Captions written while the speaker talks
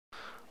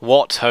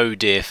What ho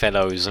dear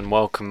fellows, and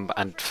welcome,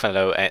 and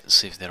fellow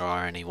ets if there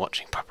are any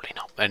watching, probably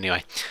not.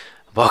 Anyway,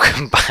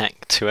 welcome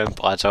back to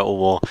Empire Total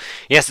War.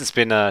 Yes, it's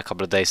been a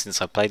couple of days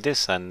since I played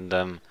this,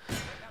 and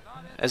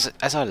as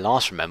I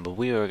last remember,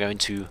 we were going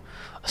to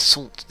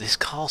assault this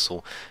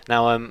castle.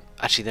 Now,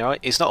 actually,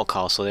 it's not a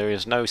castle. There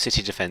is no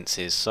city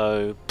defences,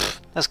 so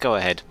let's go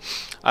ahead.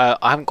 I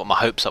haven't got my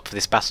hopes up for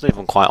this battle, if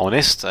I'm quite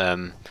honest.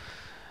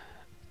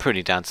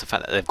 Pretty down to the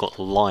fact that they've got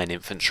line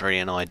infantry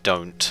and I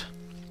don't.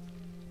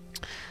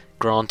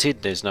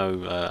 Granted, there's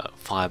no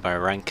fire by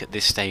rank at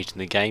this stage in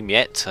the game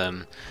yet.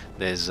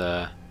 There's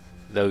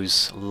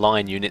those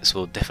line units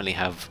will definitely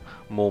have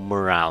more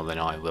morale than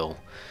I will.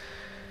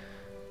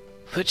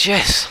 But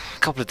yes, a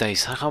couple of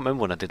days. I can't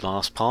remember when I did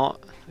last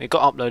part. It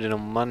got uploaded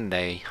on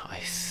Monday, I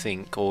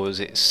think, or was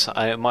it?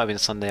 It might have been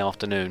Sunday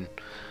afternoon.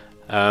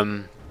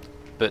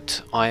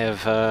 But I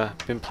have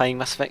been playing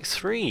Mass Effect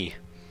 3.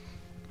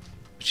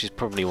 Which is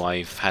probably why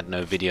you've had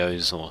no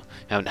videos or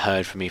you haven't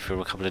heard from me for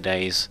a couple of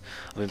days.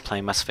 I've been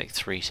playing Mass Effect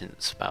 3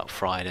 since about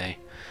Friday,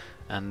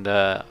 and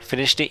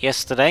finished it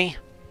yesterday.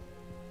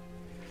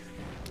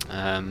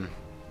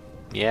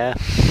 Yeah.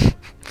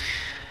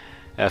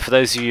 For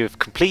those of you who have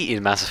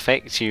completed Mass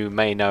Effect, you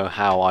may know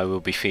how I will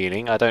be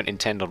feeling. I don't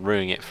intend on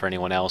ruining it for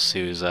anyone else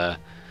who's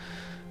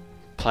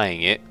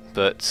playing it,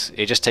 but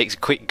it just takes a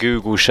quick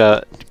Google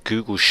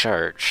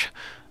search,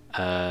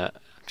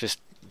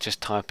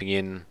 just typing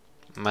in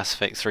Mass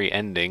Effect 3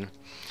 ending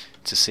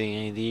to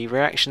see the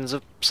reactions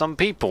of some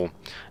people.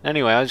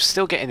 Anyway, I'm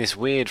still getting this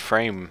weird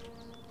frame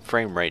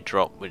rate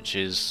drop, which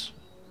is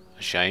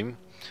a shame,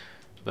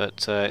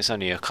 but it's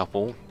only a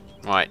couple.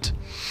 Right,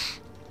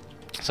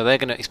 so they're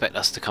going to expect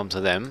us to come to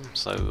them,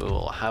 so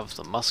we'll have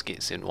the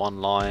muskets in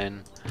one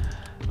line,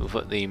 we'll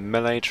put the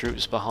melee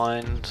troops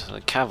behind,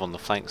 the cav on the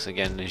flanks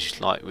again, just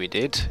like we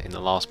did in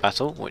the last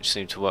battle, which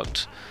seemed to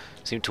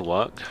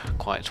work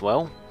quite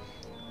well.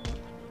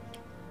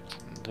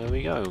 There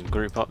we go,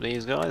 group up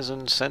these guys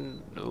and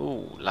send...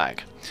 ooh,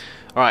 lag.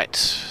 Right,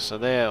 so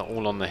they're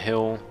all on the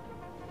hill.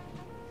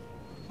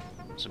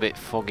 It's a bit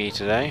foggy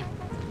today.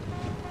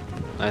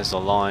 There's the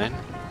line.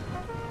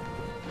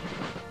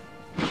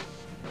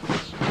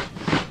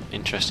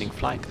 Interesting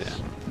flag there.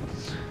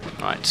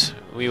 Right,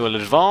 we will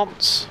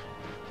advance.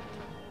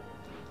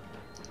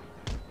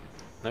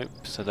 Nope,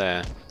 so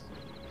there.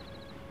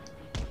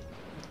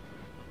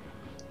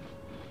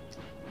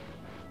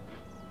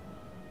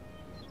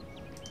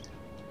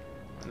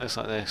 Looks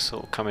like they're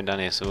sort of coming down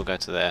here, so we'll go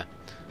to there.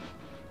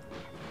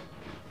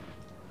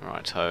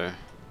 Right-ho.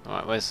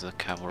 Alright, where's the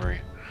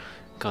cavalry?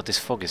 God, this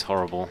fog is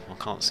horrible. I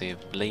can't see a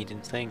bleeding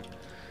thing.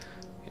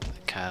 Get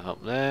the cav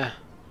up there.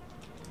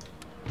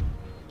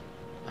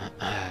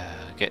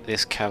 Get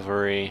this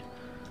cavalry.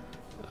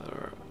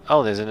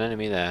 Oh, there's an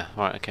enemy there.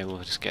 Right, okay, we'll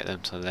just get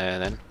them to there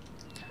then.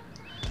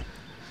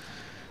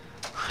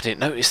 I didn't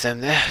notice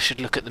them there. I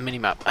should look at the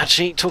minimap.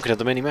 Actually, talking of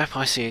the minimap,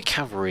 I see a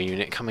cavalry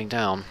unit coming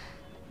down.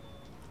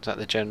 Is that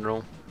the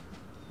general?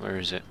 Where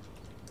is it?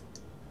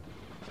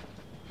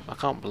 I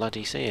can't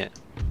bloody see it.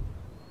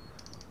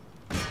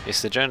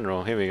 It's the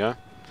general, here we go.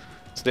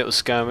 It's a little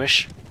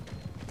skirmish.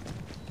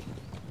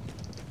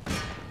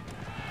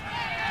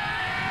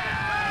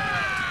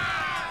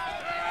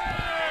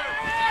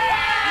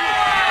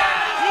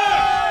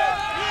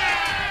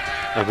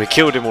 And we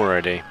killed him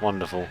already,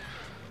 wonderful.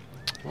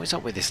 What is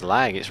up with this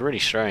lag? It's really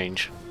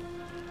strange.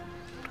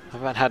 I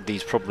haven't had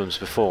these problems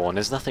before, and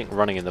there's nothing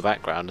running in the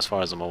background as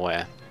far as I'm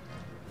aware.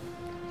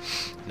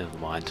 Never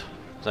mind.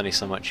 There's only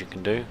so much you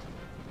can do.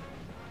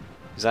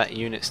 Is that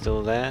unit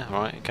still there?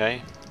 Right,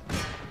 okay.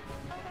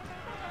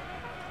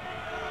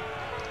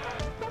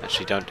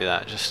 Actually, don't do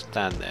that. Just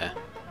stand there.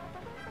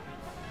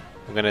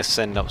 I'm going to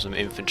send up some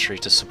infantry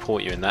to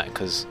support you in that,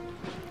 because...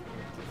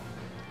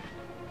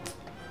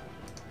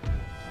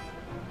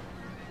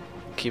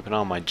 keep an eye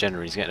on my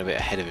general. He's getting a bit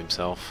ahead of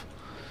himself.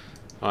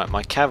 Right,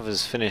 my cav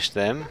has finished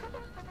them.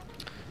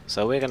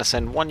 So we're going to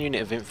send one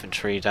unit of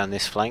infantry down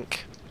this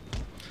flank.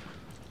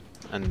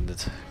 And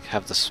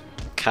have the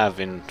cav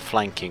in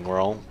flanking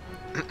role.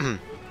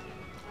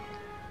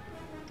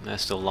 They're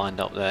still lined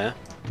up there.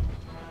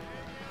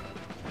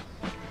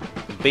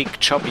 Big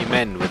chubby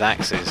men with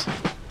axes.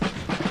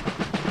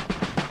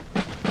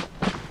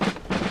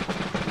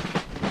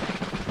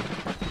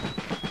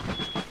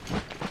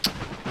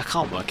 I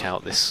can't work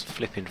out this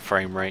flipping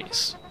frame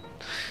rates.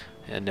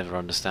 I never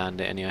understand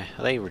it anyway.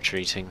 Are they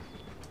retreating?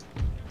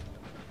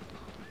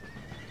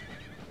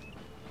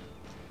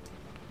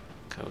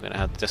 Okay, we're going to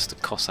have just the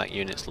Cossack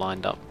units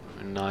lined up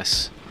in a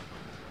nice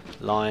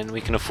line.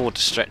 We can afford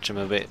to stretch them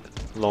a bit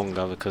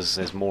longer because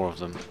there's more of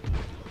them.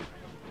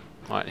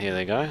 Right, here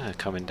they go. They're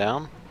coming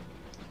down.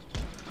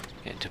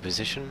 Get into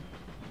position.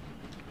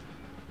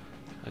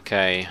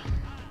 Okay.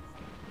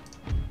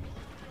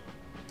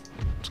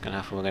 What's going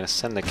to happen? We're going to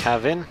send the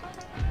cav in.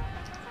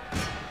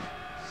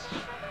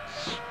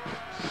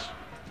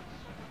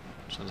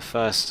 So the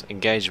first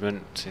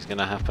engagement is going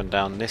to happen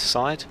down this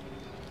side.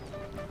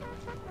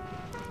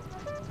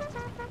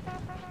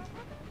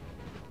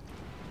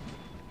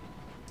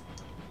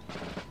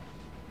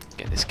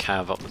 Get this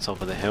cav up the top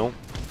of the hill.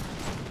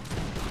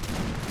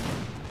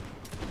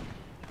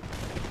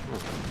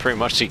 Pretty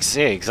much you can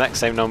see the exact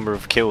same number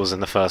of kills in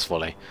the first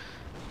volley.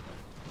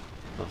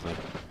 Lovely.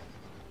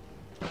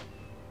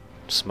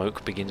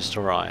 Smoke begins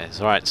to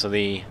rise. Alright, so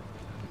the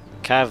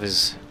cav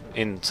is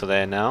into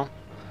there now.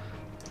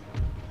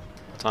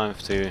 Time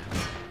to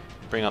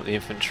bring up the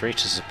infantry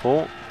to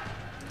support.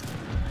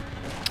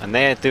 And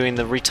they're doing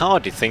the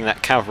retarded thing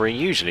that cavalry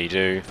usually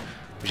do,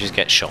 which is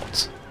get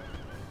shot.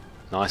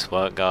 Nice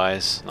work,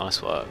 guys.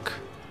 Nice work.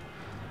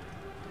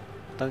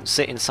 Don't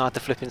sit inside the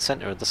flipping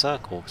centre of the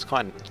circle.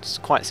 It's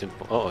quite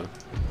simple. Uh-oh.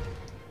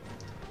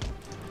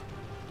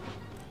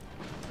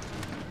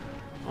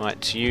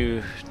 Right,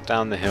 you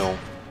down the hill.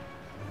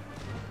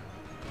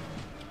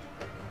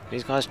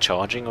 These guys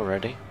charging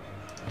already?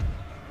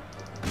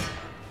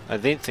 I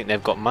didn't think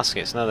they've got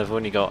muskets. No, they've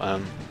only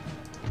got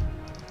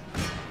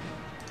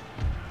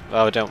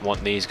well, I don't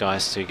want these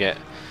guys to get...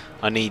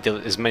 I need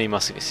as many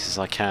muskets as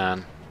I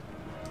can.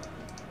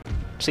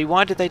 See,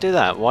 why did they do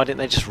that? Why didn't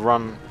they just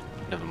run...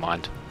 Never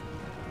mind.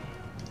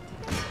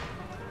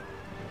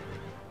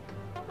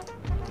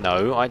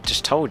 No, I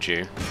just told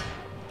you.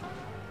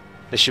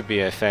 This should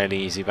be a fairly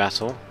easy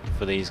battle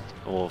for these...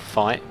 or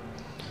fight.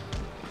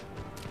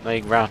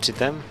 They routed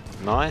them.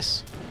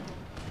 Nice.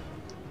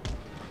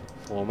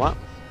 Form up.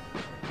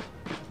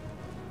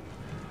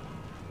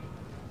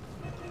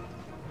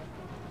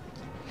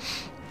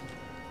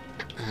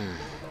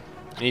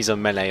 These are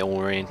melee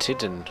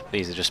oriented and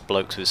these are just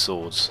blokes with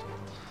swords.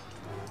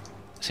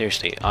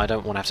 Seriously, I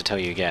don't want to have to tell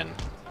you again.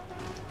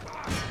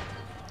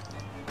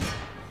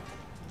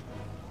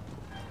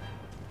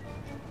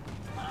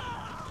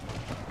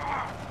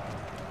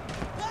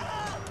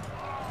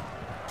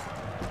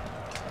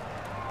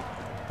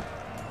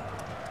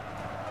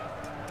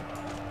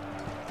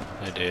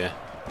 Oh dear.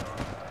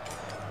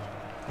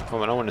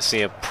 Come on, I want to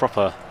see a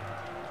proper...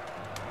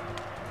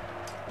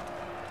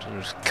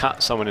 Just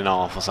cut someone in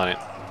half or something.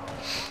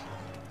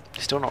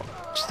 Still not...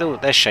 Still,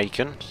 they're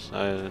shaken,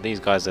 so these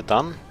guys are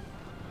done.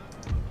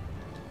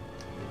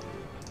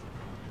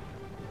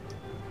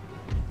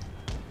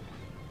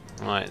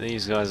 Right,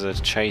 these guys are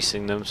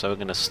chasing them, so we're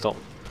going to stop.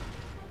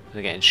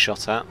 They're getting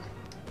shot at.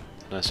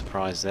 No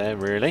surprise there,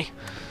 really.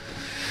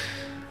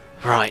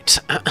 Right.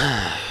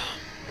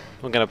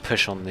 We're going to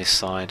push on this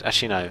side.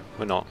 Actually, no,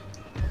 we're not.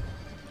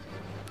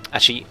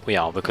 Actually, we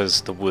are,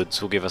 because the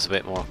woods will give us a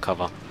bit more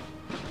cover.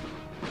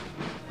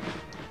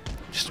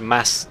 Just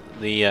mass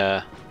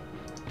the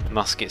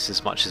muskets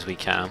as much as we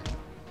can.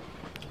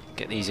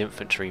 Get these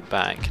infantry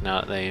back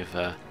now that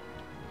they've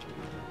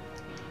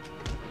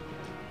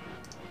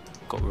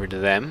got rid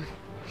of them.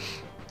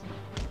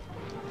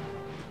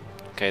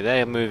 Okay,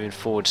 they are moving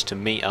forwards to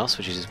meet us,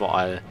 which is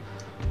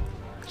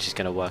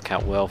going to work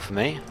out well for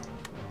me.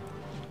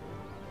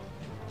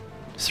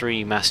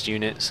 3 massed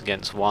units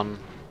against 1.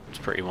 It's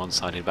a pretty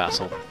one-sided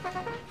battle.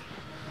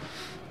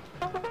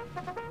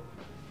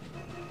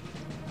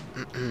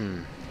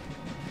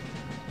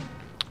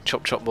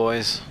 Chop chop,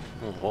 boys.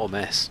 Oh, what a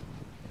mess.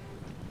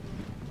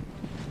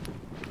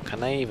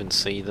 Can they even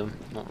see them?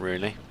 Not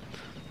really.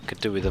 Could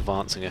do with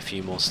advancing a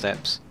few more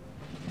steps.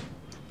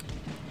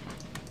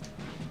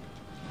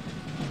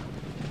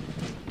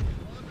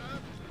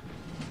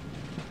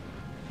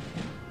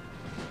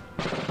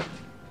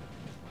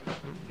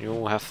 You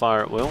all have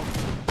fire at will.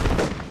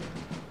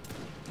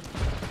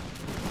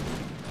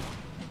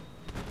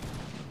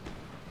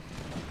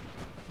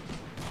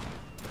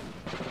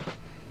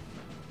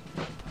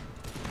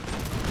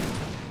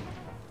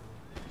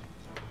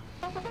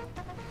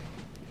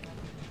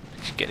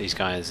 Get these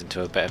guys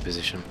into a better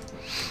position.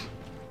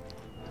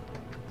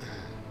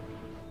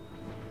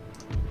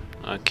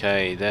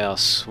 Okay, they are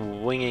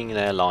swinging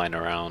their line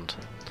around.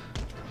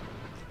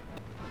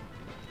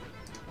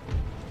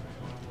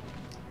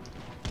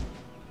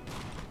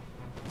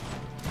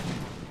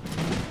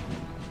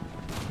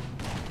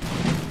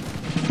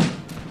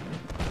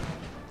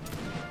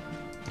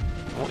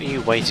 What are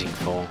you waiting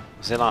for?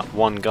 Is there like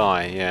one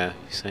guy? Yeah,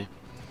 you see.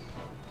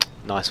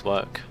 Nice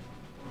work.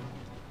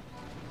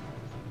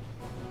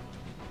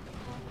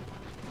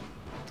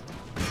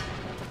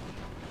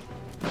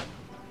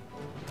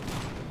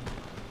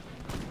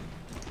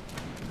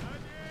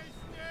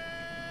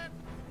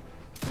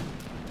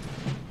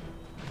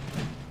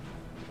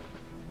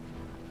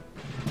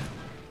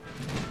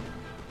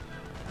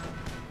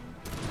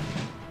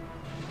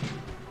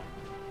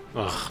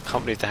 Ugh,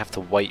 can't believe they have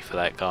to wait for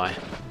that guy.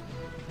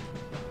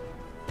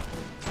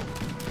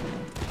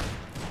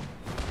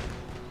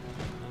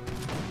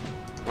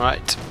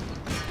 Right,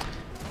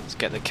 let's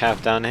get the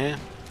cav down here,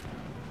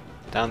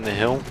 down the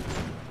hill.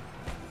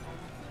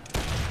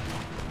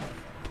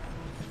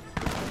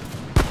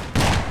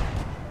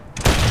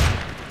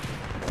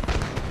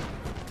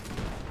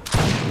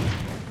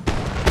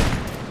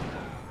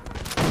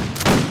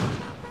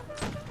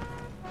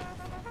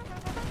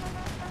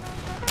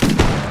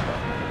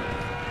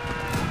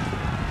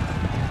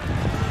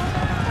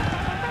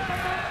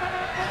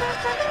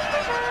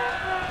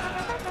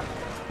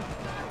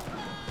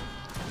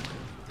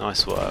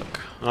 Nice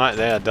work. Right,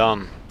 they are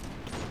done.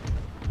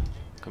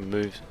 Can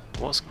move.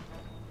 What's... Are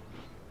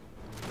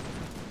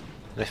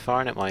they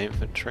firing at my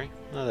infantry?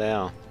 Oh, they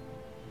are.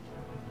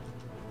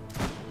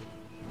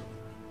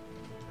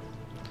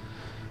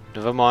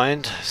 Never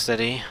mind.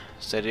 Steady.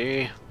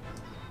 Steady.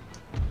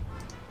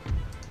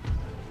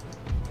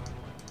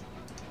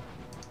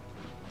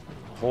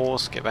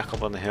 Horse, get back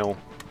up on the hill.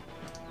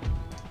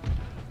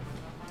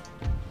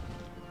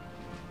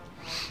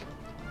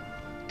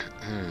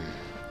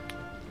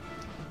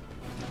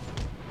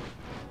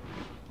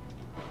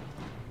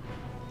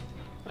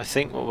 I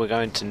think what we're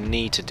going to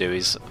need to do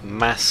is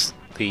mass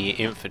the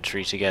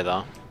infantry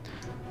together.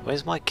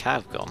 Where's my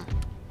cav gone?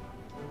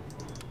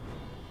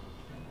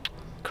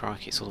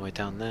 Crikey, it's all the way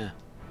down there.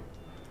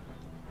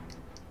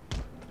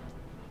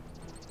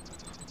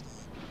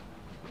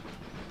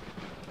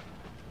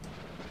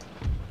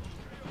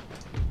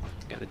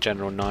 Get the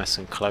general nice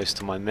and close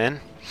to my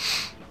men.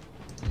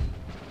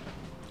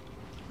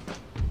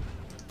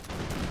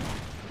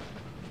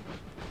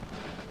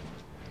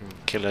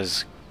 Kill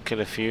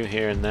a few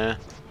here and there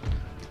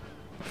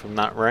from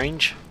that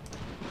range.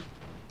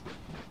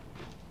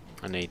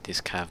 I need this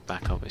cav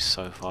back up, it's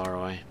so far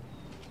away.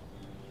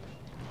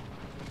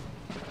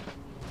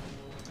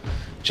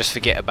 Just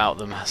forget about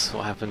them, that's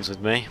what happens with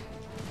me.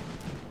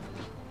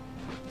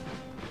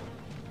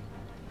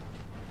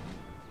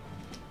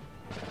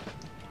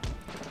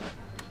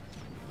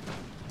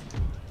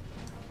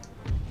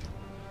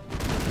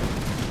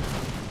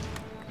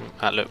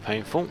 That looked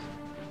painful.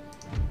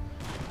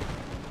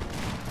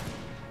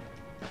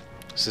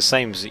 It's the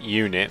same as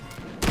unit,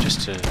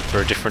 just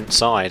for a different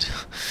side.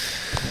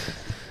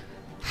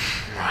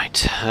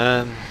 Right,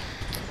 I'm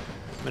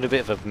in a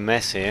bit of a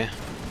mess here.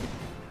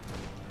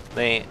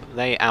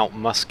 They out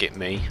musket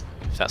me,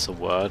 if that's a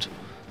word.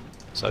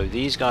 So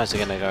these guys are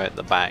going to go at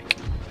the back.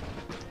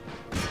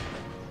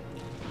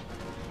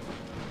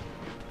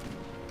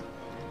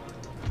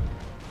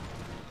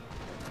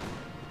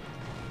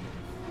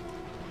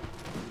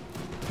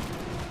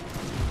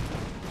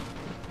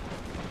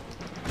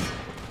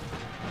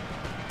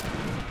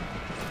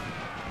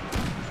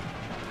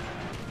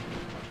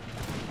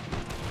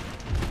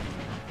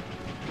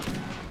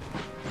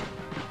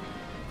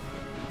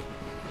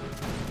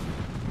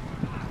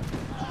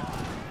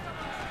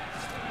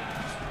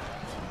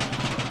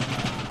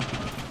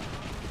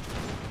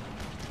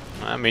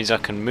 That means I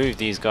can move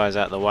these guys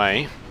out of the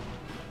way.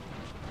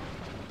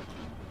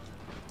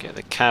 Get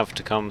the cav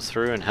to come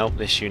through and help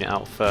this unit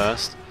out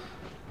first.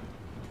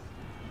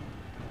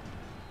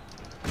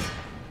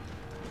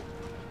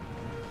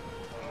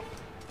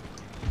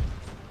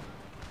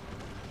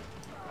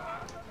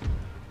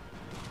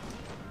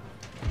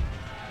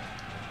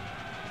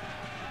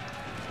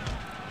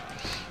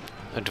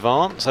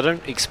 Advance. I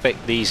don't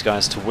expect these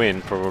guys to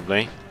win,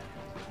 probably.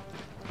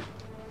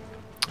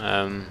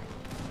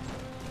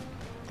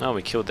 Oh,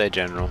 we killed their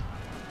general.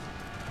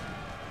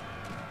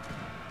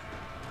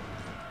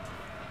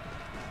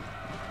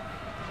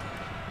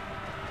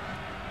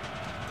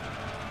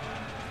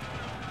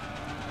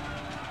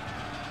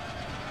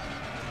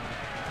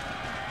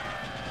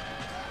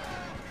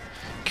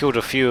 Killed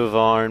a few of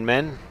our own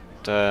men.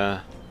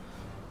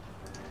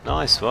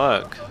 Nice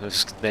work.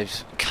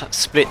 They've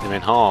split them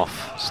in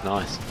half. It's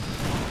nice.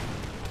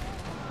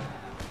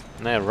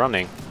 And they're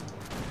running.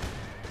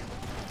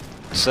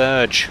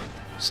 Surge.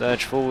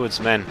 Surge forwards,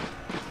 men.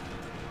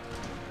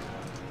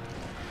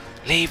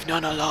 Leave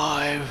none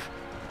alive.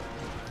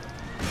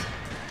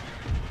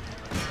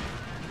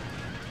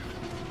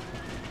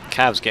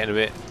 Cav's getting a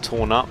bit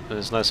torn up.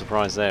 There's no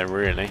surprise there,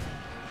 really.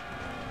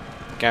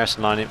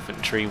 Garrison line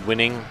infantry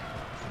winning.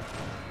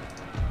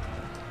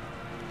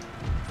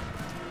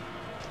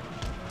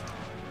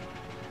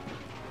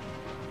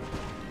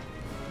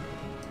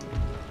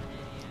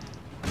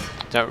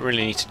 Don't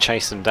really need to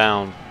chase them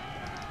down.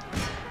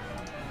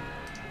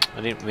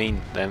 I didn't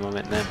mean them, I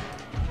meant them.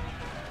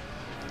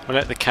 We'll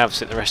let the cav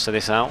sit the rest of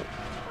this out.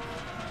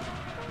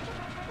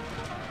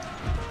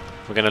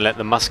 We're going to let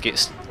the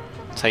muskets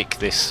take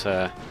this,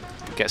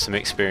 get some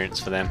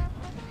experience for them.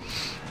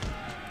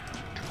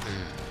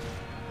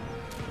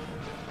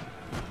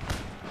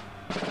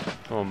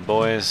 Come on,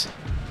 boys.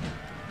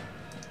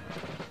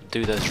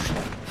 Do those,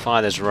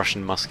 fire those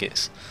Russian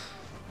muskets.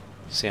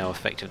 See how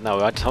effective.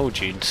 No, I told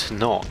you to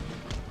not.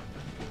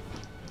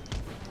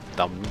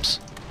 Thumbs.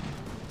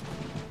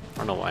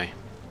 Run away.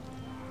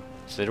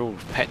 So they're all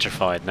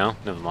petrified now.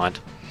 Never mind.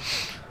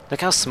 Look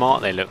how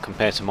smart they look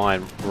compared to my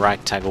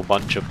ragtaggle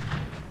bunch of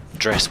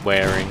dress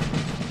wearing.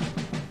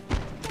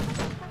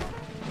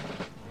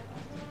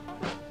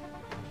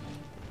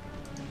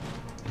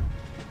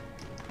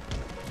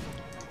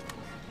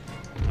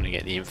 I'm going to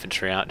get the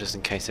infantry out just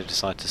in case they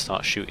decide to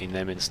start shooting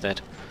them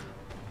instead.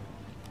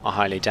 I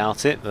highly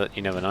doubt it, but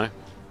you never know.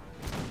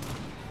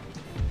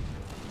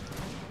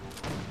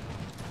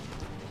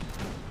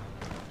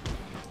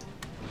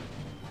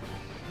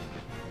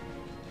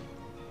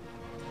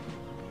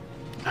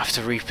 I have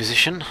to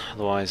reposition,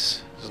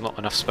 otherwise there's not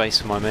enough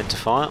space for my men to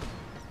fire.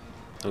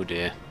 Oh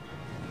dear.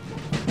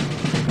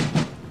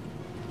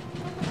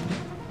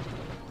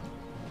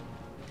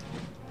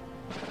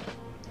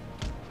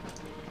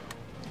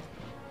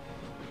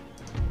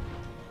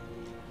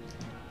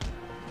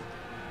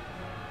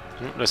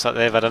 looks like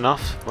they've had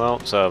enough. Well,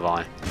 so have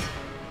I.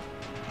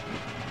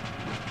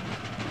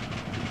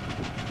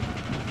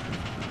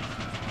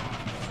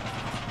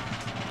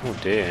 Oh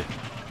dear.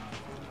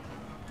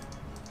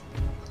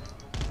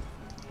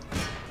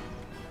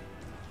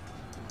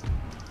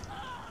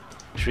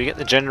 Should we get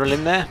the general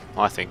in there?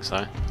 I think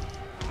so.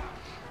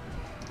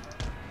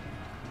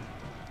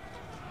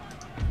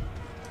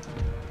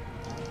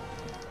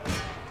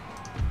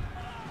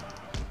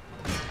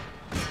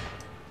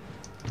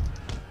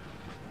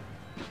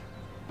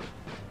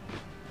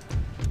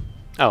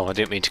 Oh, I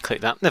didn't mean to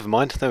click that. Never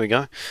mind. There we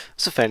go.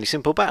 It's a fairly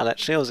simple battle,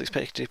 actually. I was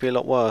expecting it to be a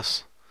lot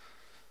worse.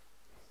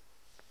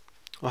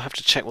 I'll have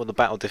to check what the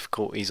battle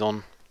difficulty's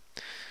on.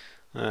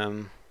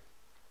 Because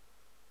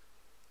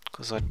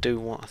I do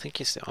want... I think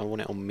it's... I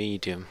want it on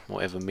medium.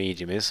 Whatever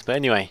medium is. But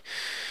anyway.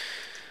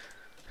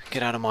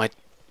 Get out of my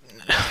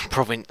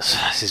province.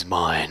 This is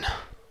mine.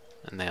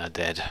 And they are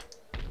dead.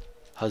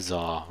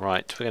 Huzzah.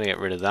 Right, we're going to get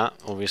rid of that,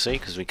 obviously,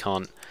 because we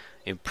can't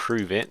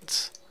improve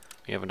it.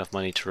 We have enough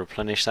money to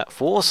replenish that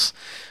force.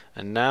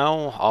 And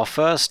now, our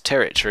first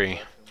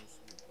territory.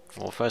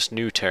 Or first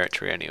new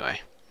territory,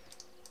 anyway.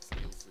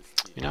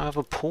 We now have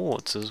a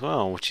port as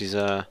well, which is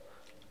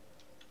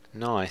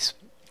nice.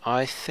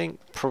 I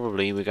think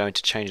probably we're going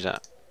to change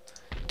that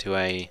to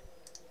a...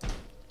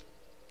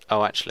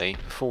 Oh, actually,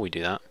 before we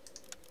do that,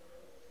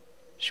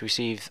 should we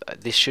see if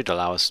this should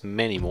allow us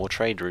many more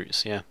trade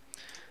routes? Yeah.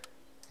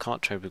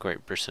 Can't trade with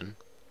Great Britain.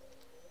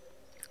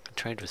 Can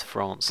trade with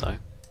France though.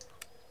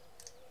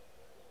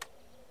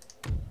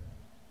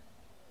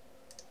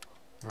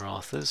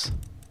 Marathas.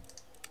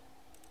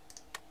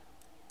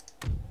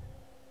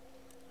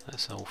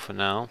 That's all for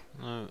now.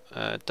 No,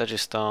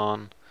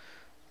 Dagestan,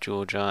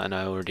 Georgia, and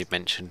I already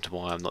mentioned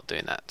why I'm not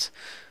doing that.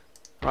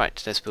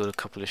 Right, let's build a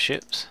couple of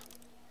ships.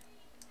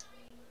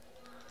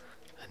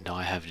 And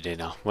I have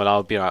dinner. Well,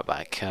 I'll be right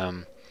back.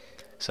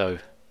 So,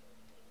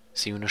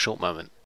 see you in a short moment.